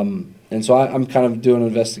 And so I'm kind of doing an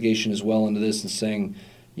investigation as well into this and saying,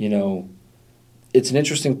 it's an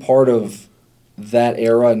interesting part of that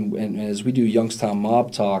era, and as we do Youngstown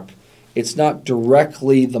Mob Talk, it's not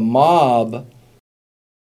directly the mob.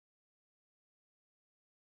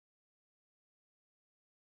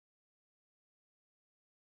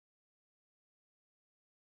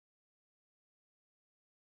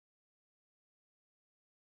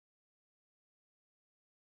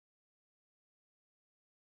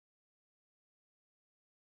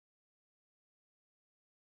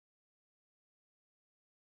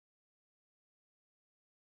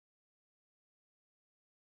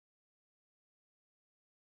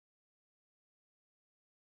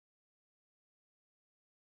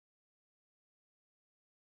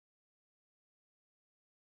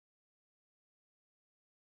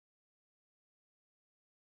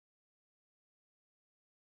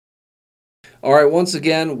 All right, once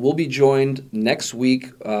again, we'll be joined next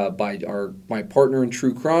week by my partner in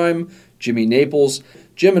true crime, Jimmy Naples.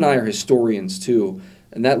 Jim and I are historians, too,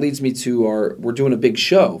 and that leads me to we're doing a big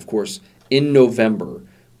show, of course, in November.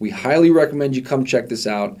 We highly recommend you come check this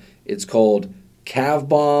out. It's called Cav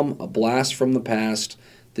Bomb, A Blast from the Past.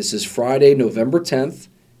 This is Friday, November 10th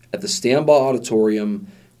at the Stambaugh Auditorium.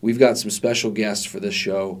 We've got some special guests for this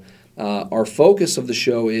show. Our focus of the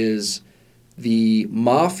show is the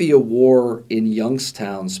Mafia War in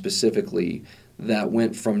Youngstown specifically that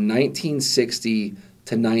went from 1960 to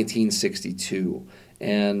 1962.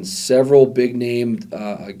 And several big-name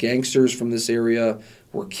gangsters from this area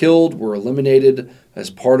were killed, were eliminated as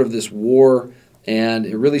part of this war. And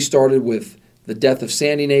it really started with the death of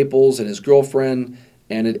Sandy Naples and his girlfriend,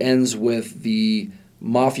 and it ends with the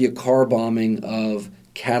Mafia car bombing of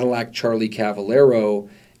Cadillac Charlie Cavallero,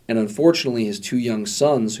 and unfortunately his 2 young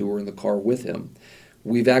sons who were in the car with him.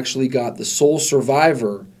 We've actually got the sole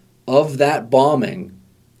survivor of that bombing,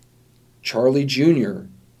 Charlie Jr.,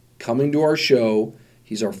 coming to our show.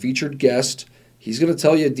 He's our featured guest. He's going to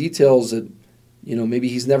tell you details that, maybe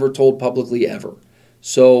he's never told publicly ever.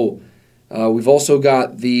 So we've also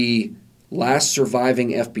got the last surviving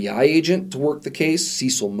FBI agent to work the case,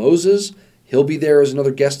 Cecil Moses. He'll be there as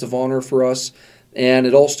another guest of honor for us. And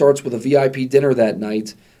it all starts with a VIP dinner that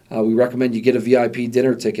night. We recommend you get a VIP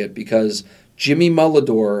dinner ticket because Jimmy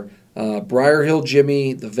Mullador, Briar Hill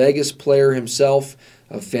Jimmy, the Vegas player himself,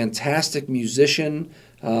 a fantastic musician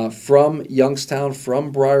from Youngstown,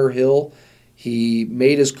 from Briar Hill. He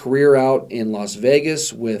made his career out in Las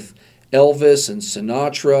Vegas with Elvis and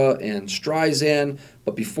Sinatra and Streisand.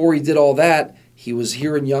 But before he did all that, he was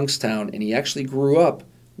here in Youngstown, and he actually grew up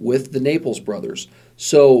with the Naples brothers.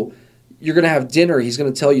 So you're going to have dinner. He's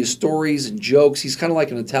going to tell you stories and jokes. He's kind of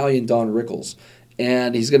like an Italian Don Rickles.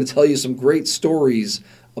 And he's going to tell you some great stories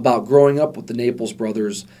about growing up with the Naples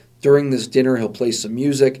brothers. During this dinner, he'll play some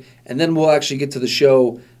music. And then we'll actually get to the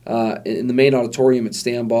show in the main auditorium at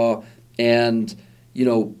Stambaugh. And,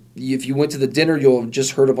 if you went to the dinner, you'll have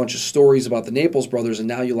just heard a bunch of stories about the Naples brothers. And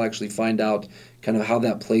now you'll actually find out kind of how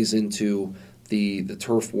that plays into the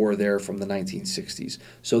turf war there from the 1960s.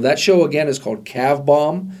 So that show, again, is called Cav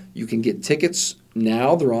Bomb. You can get tickets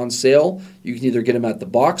now. They're on sale. You can either get them at the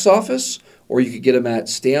box office or you could get them at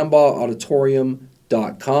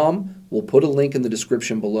StambaugHauditorium.com. We'll put a link in the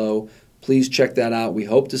description below. Please check that out. We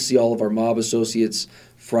hope to see all of our mob associates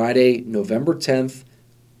Friday, November 10th.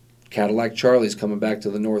 Cadillac Charlie's coming back to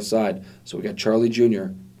the north side. So we got Charlie Jr.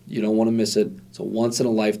 You don't want to miss it. It's a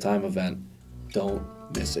once-in-a-lifetime event. Don't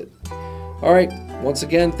miss it. All right. Once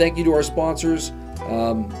again, thank you to our sponsors.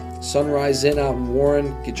 Sunrise Inn out in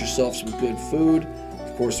Warren. Get yourself some good food.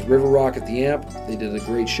 Of course, River Rock at the Amp. They did a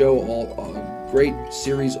great show, great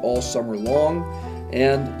series all summer long.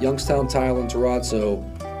 And Youngstown Tile and Terrazzo,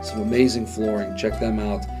 some amazing flooring. Check them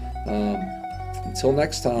out. Until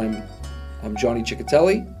next time, I'm Johnny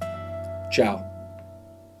Ciccatelli. Ciao.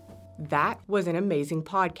 That was an amazing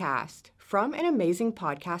podcast from an amazing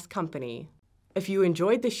podcast company. If you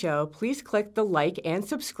enjoyed the show, please click the like and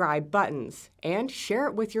subscribe buttons and share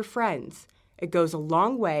it with your friends. It goes a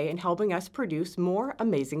long way in helping us produce more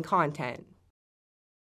amazing content.